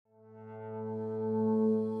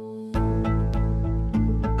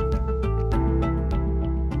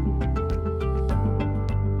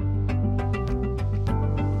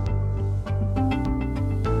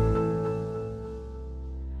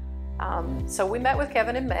So we met with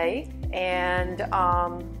Kevin in May and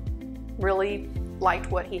really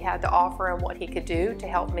liked what he had to offer and what he could do to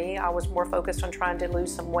help me. I was more focused on trying to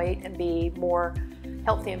lose some weight and be more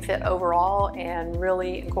healthy and fit overall, and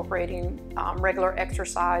really incorporating regular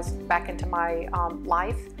exercise back into my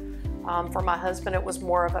life. For my husband, it was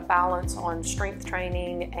more of a balance on strength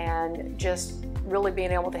training and just really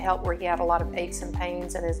being able to help where he had a lot of aches and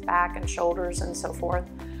pains in his back and shoulders and so forth.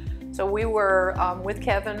 So we were with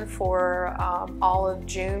Kevin for all of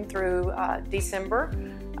June through December.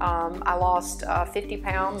 I lost 50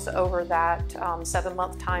 pounds over that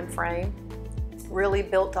 7-month time frame. Really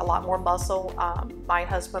built a lot more muscle. My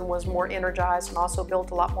husband was more energized and also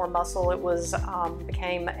built a lot more muscle. It was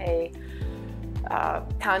became a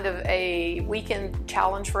kind of a weekend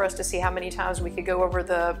challenge for us to see how many times we could go over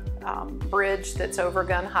the bridge that's over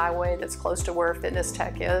Gun Highway that's close to where Fitness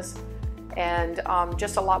Tech is. And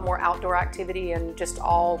just a lot more outdoor activity, and just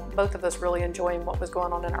both of us really enjoying what was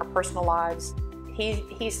going on in our personal lives.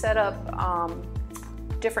 He set up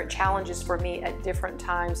different challenges for me at different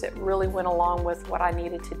times that really went along with what I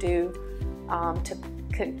needed to do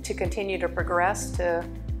to continue to progress, to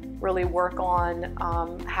really work on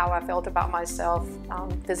how I felt about myself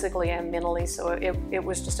physically and mentally. So it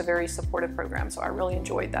was just a very supportive program, so I really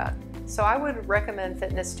enjoyed that. So I would recommend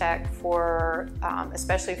Fitness Tech for,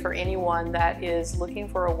 especially for anyone that is looking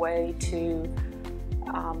for a way to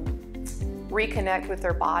reconnect with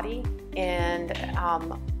their body and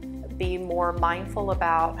be more mindful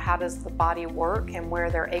about how does the body work and where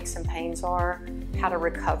their aches and pains are, how to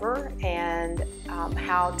recover, and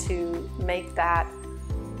how to make that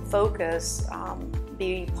focus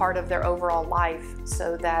be part of their overall life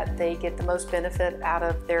so that they get the most benefit out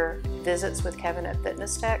of their visits with Kevin at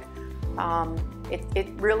Fitness Tech. It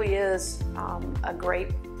really is a great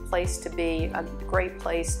place to be, a great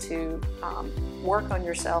place to work on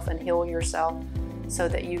yourself and heal yourself so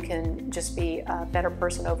that you can just be a better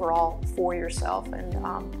person overall for yourself.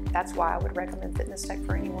 And that's why I would recommend Fitness Tech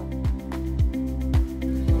for anyone.